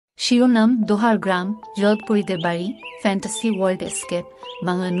শিরোনাম দোহার গ্রাম, জলপরীদের বাড়ি, fantasy world escape,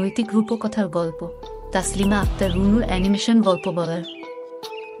 Bangla নৈতিক রূপকথার গল্প। তাসলিমা আক্তার রুনুর অ্যানিমেশন গল্প বলার।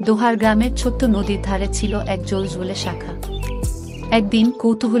 দোহার গ্রামের ছোট্ট নদীর ধারে ছিল এক জলজলে শাখা। একদিন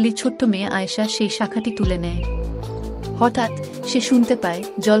কৌতূহলী ছোট্ট মেয়ে আয়েশা সেই শাখাটি তুলে নেয়। হঠাৎ সে শুনতে পায়,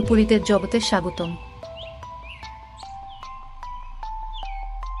 জলপরীদের জগতে স্বাগতম।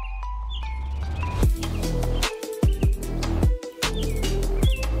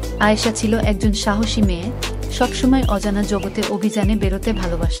 আয়েশা ছিল একজন সাহসী মেয়ে, সবসময় অজানা জগতে অভিযানে বেরোতে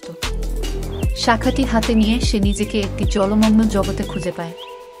ভালোবাসত। শাখাটি হাতে নিয়ে সে নিজেকে একটি জলমগ্ন জগতে খুঁজে পায়।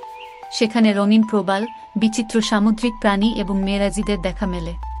 সেখানে রঙিন প্রবাল, বিচিত্র সামুদ্রিক প্রাণী এবং মেয়েরাজিদের দেখা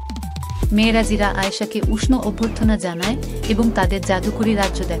মেলে। মেয়েরাজিরা আয়েশাকে উষ্ণ অভ্যর্থনা জানায় এবং তাদের জাদুকরী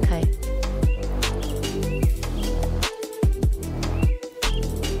রাজ্য দেখায়।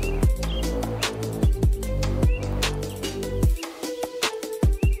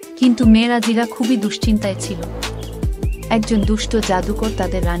 কিন্তু মেয়েরাজিরা খুবই দুশ্চিন্তায় ছিল। একজন দুষ্ট জাদুকর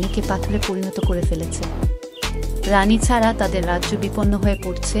তাদের রানীকে পাথরে পরিণত করে ফেলেছে। রানী ছাড়া তাদের রাজ্য বিপন্ন হয়ে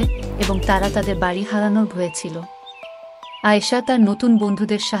পড়ছে এবং তারা তাদের বাড়ি হারানোর ভয়ে ছিল। আয়েশা তার নতুন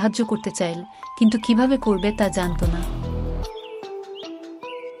বন্ধুদের সাহায্য করতে চাইল, কিন্তু কিভাবে করবে তা জানত না।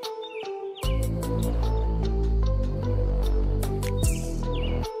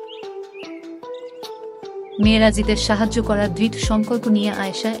 মেয়েরাজিদের সাহায্য করার দৃঢ় সংকল্প নিয়ে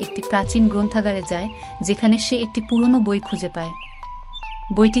আয়েশা একটি প্রাচীন গ্রন্থাগারে যায়, যেখানে সে একটি পুরনো বই খুঁজে পায়।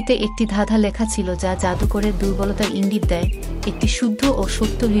 বইটিতে একটি ধাঁধা লেখা ছিল যা জাদুকরের দুর্বলতার ইঙ্গিত দেয়। একটি শুদ্ধ ও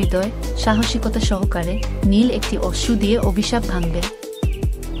সত্য হৃদয় সাহসিকতা সহকারে নীল একটি অশ্রু দিয়ে অভিশাপ ভাঙবে।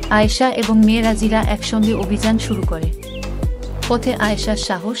 আয়েশা এবং মেয়েরাজিরা একসঙ্গে অভিযান শুরু করে। পথে আয়েশার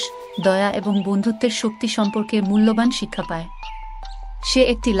সাহস, দয়া এবং বন্ধুত্বের শক্তি সম্পর্কে মূল্যবান শিক্ষা পায়। সে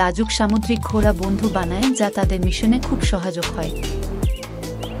একটি লাজুক সামুদ্রিক ঘোড়া বন্ধু বানায় যা তাদের মিশনে খুব সহায়ক হয়।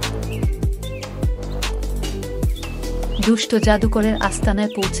 দুষ্ট জাদুকরের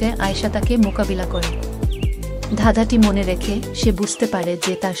আস্তানায় পৌঁছে আয়েশা তাকে মোকাবিলা করে। ধাঁধাটি মনে রেখে সে বুঝতে পারে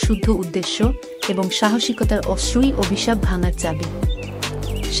যে তার শুদ্ধ উদ্দেশ্য এবং সাহসিকতার অশ্রুই অভিশাপ ভাঙার চাবি।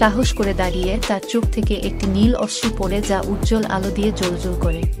 সাহস করে দাঁড়িয়ে তার চোখ থেকে একটি নীল অশ্রু পড়ে যা উজ্জ্বল আলো দিয়ে জ্বলজ্বল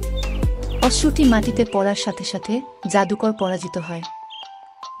করে। অশ্রুটি মাটিতে পড়ার সাথে সাথে জাদুকর পরাজিত হয়।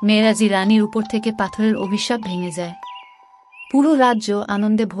 মেয়েরাজি রানীর উপর থেকে পাথরের অভিশাপ ভেঙে যায়। পুরো রাজ্য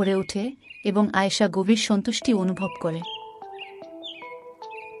আনন্দে ভরে ওঠে এবং আয়েশা গভীর সন্তুষ্টি অনুভব করে।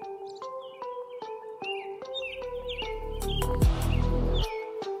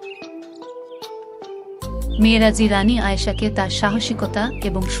 মেয়েরাজি রানী আয়েশাকে তার সাহসিকতা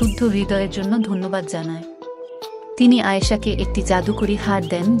এবং শুদ্ধ হৃদয়ের জন্য ধন্যবাদ জানায়। তিনি আয়েশাকে একটি জাদুকরী হার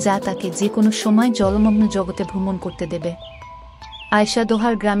দেন যা তাকে যে কোনো সময় জলমগ্ন জগতে ভ্রমণ করতে দেবে। আয়েশা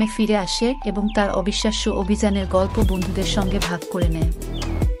দোহার গ্রামে ফিরে আসে এবং তার অবিশ্বাস্য অভিযানের গল্প বন্ধুদের সঙ্গে ভাগ করে নেয়।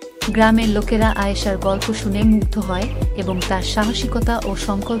 গ্রামের লোকেরা আয়েশার গল্প শুনে মুগ্ধ হয় এবং তার সাহসিকতা ও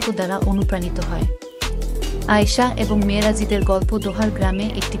সংকল্প দ্বারা অনুপ্রাণিত হয়। আয়েশা এবং মেয়েরাজিদের গল্প দোহার গ্রামে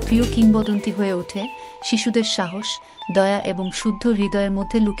একটি প্রিয় কিংবদন্তি হয়ে ওঠে। শিশুদের সাহস, দয়া এবং শুদ্ধ হৃদয়ের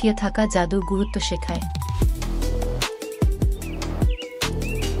মধ্যে লুকিয়ে থাকা জাদুর গুরুত্ব শেখায়।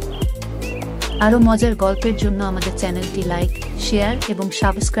 আরও মজার গল্পের জন্য আমাদের চ্যানেলটি লাইক, শেয়ার এবং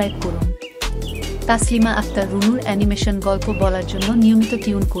সাবস্ক্রাইব করুন। তাসলিমা আক্তার রুনুর অ্যানিমেশন গল্প বলার জন্য নিয়মিত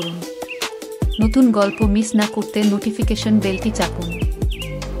টিউন করুন। নতুন গল্প মিস না করতে notification বেলটি চাপুন।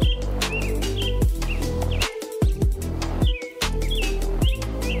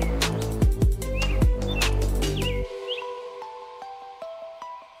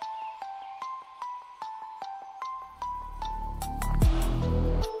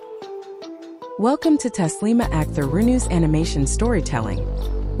 Welcome to TasLema AktHer RuNu's animation storytelling,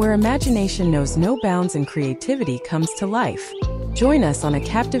 where imagination knows no bounds and creativity comes to life. Join us on a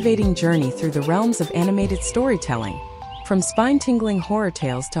captivating journey through the realms of animated storytelling. From spine-tingling horror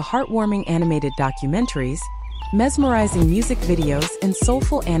tales to heartwarming animated documentaries, mesmerizing music videos, and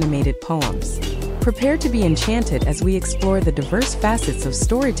soulful animated poems. Prepare to be enchanted as we explore the diverse facets of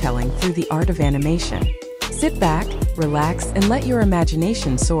storytelling through the art of animation. Sit back, relax, and let your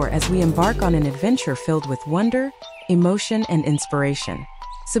imagination soar as we embark on an adventure filled with wonder, emotion, and inspiration.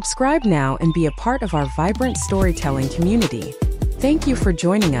 Subscribe now and be a part of our vibrant storytelling community. Thank you for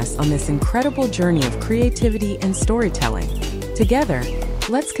joining us on this incredible journey of creativity and storytelling. Together,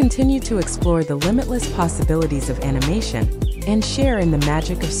 let's continue to explore the limitless possibilities of animation and share in the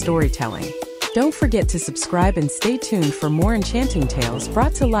magic of storytelling. Don't forget to subscribe and stay tuned for more enchanting tales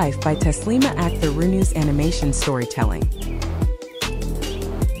brought to life by TasLema AktHer RuNu's animation storytelling.